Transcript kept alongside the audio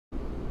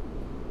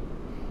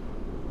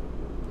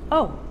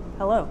Oh,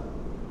 hello.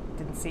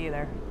 Didn't see you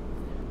there.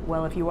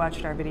 Well, if you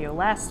watched our video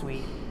last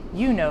week,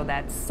 you know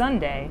that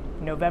Sunday,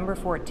 November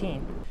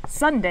 14th,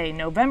 Sunday,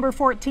 November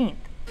 14th,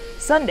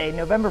 Sunday,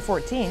 November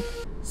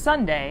 14th,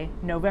 Sunday,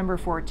 November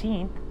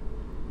 14th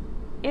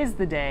is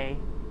the day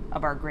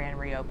of our grand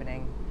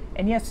reopening.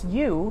 And yes,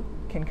 you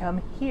can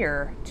come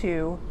here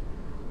to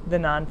the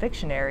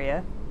nonfiction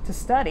area to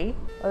study,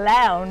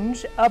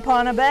 lounge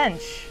upon a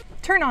bench,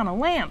 turn on a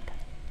lamp,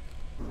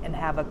 and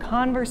have a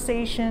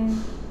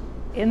conversation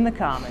in the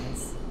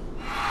Commons.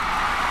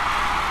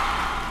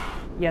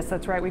 Yes,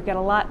 that's right, we've got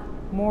a lot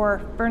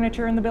more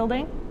furniture in the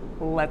building.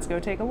 Let's go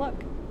take a look.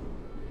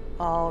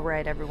 All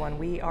right, everyone,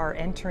 we are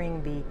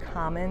entering the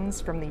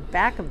Commons from the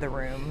back of the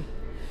room,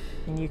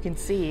 and you can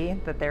see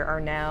that there are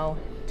now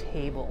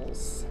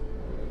tables.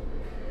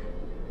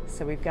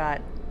 So we've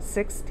got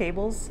 6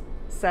 tables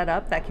set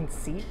up that can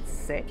seat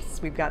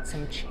 6. We've got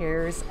some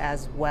chairs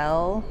as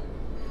well.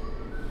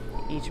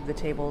 Each of the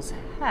tables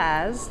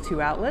has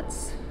 2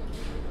 outlets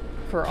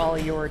for all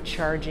your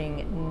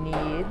charging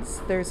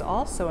needs. There's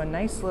also a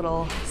nice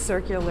little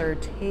circular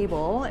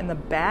table in the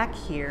back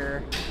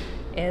here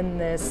in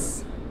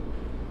this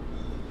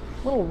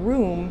little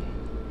room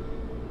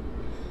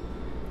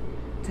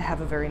to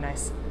have a very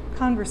nice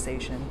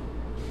conversation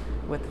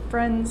with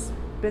friends,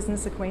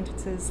 business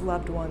acquaintances,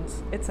 loved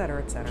ones,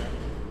 etc., etc.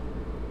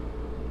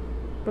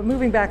 But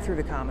moving back through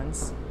the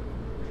Commons,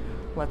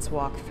 let's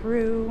walk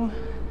through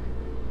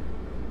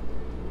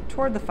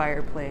toward the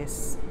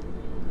fireplace.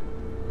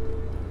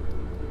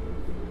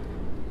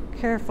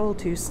 Careful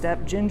to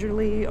step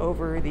gingerly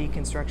over the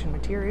construction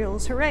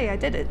materials. Hooray, I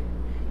did it!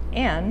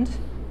 And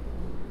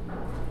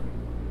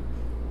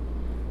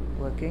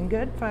looking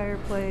good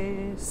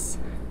fireplace.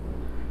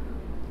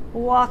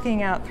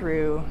 Walking out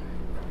through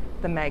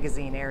the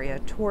magazine area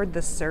toward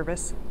the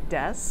service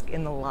desk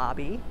in the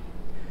lobby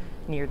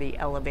near the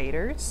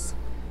elevators.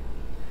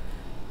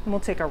 And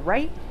we'll take a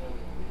right.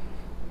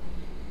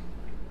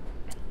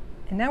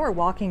 And now we're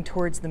walking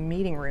towards the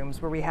meeting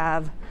rooms where we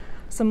have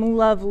some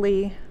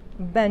lovely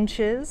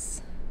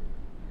benches.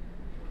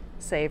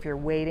 Say if you're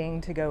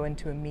waiting to go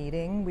into a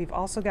meeting. We've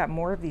also got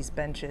more of these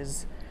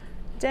benches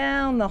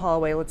down the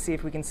hallway. Let's see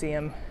if we can see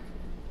them.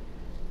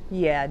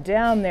 Yeah,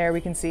 down there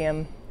we can see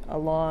them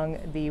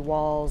along the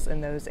walls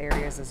in those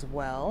areas as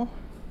well.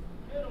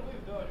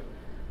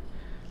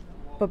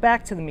 But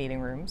back to the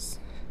meeting rooms,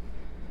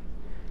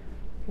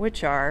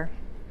 which are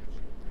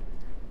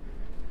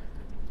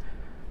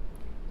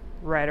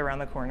right around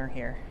the corner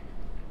here.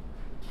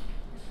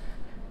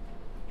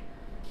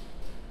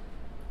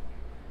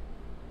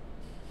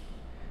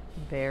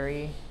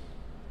 Very,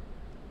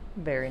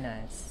 very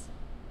nice.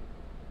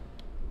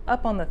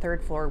 Up on the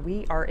 3rd floor,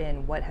 we are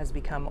in what has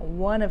become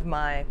one of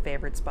my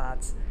favorite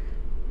spots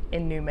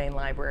in New Main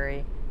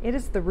Library. It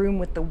is the room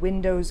with the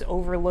windows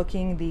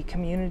overlooking the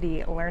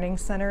Community Learning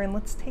Center, and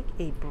let's take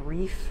a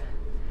brief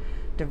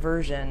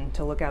diversion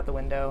to look out the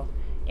window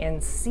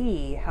and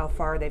see how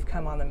far they've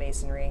come on the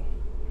masonry.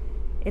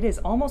 It is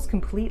almost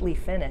completely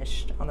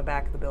finished on the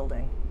back of the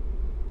building.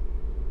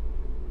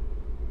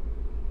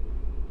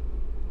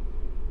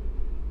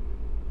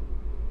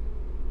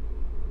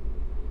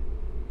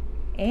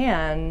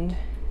 And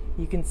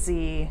you can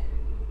see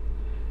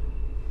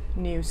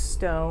new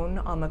stone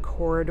on the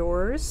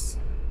corridors.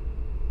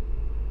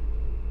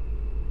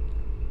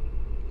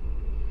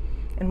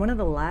 And one of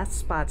the last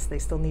spots they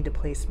still need to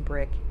place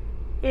brick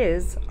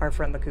is our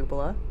front of the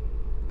cupola.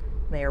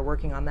 They are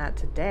working on that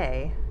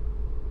today.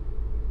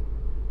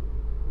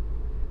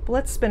 But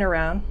let's spin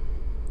around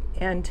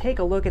and take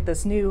a look at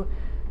this new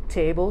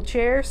table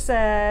chair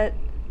set.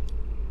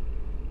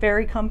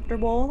 Very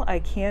comfortable. I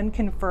can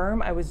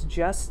confirm I was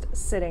just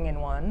sitting in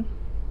one.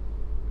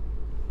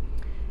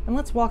 And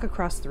let's walk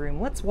across the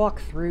room. Let's walk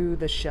through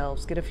the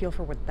shelves, get a feel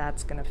for what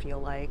that's going to feel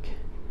like.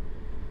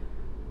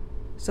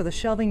 So the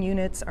shelving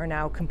units are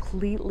now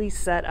completely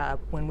set up.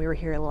 When we were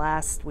here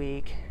last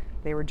week,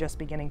 they were just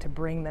beginning to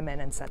bring them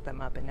in and set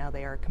them up, and now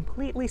they are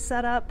completely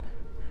set up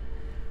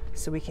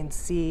so we can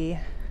see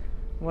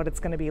what it's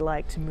going to be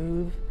like to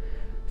move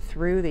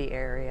through the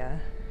area.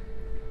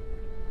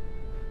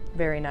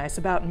 Very nice.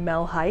 About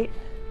mel height,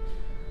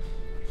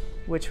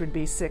 which would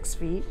be 6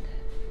 feet.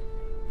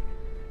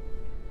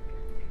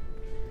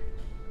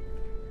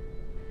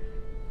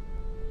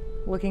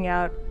 Looking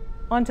out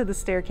onto the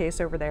staircase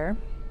over there,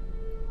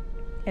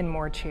 and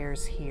more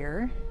chairs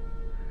here.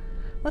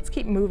 Let's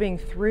keep moving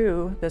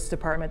through this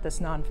department, this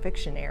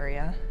nonfiction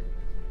area,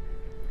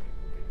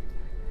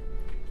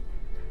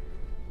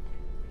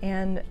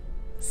 and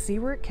see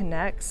where it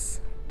connects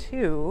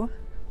to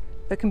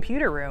the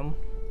computer room.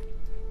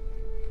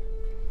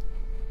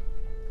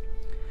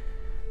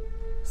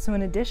 So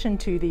in addition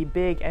to the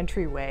big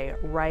entryway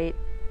right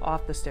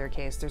off the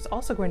staircase, there's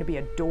also going to be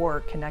a door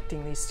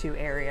connecting these 2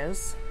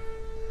 areas.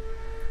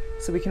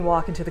 So we can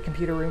walk into the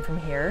computer room from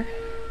here.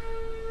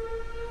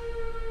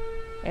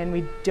 And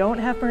we don't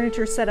have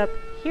furniture set up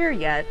here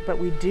yet, but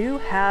we do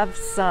have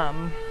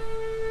some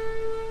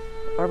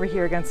over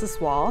here against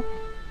this wall.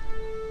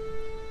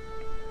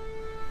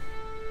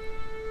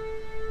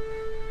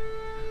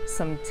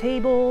 some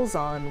tables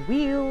on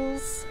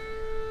wheels,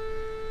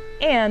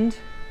 and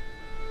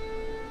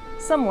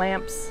some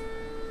lamps.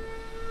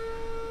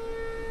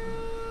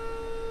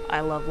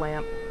 I love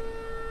lamp.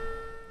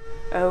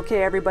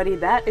 Okay, everybody,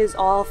 that is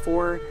all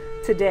for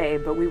today,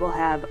 but we will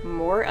have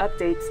more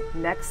updates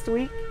next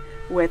week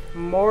with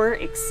more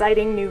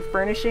exciting new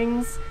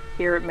furnishings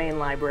here at Main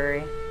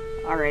Library.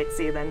 All right,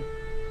 see you then.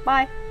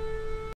 Bye.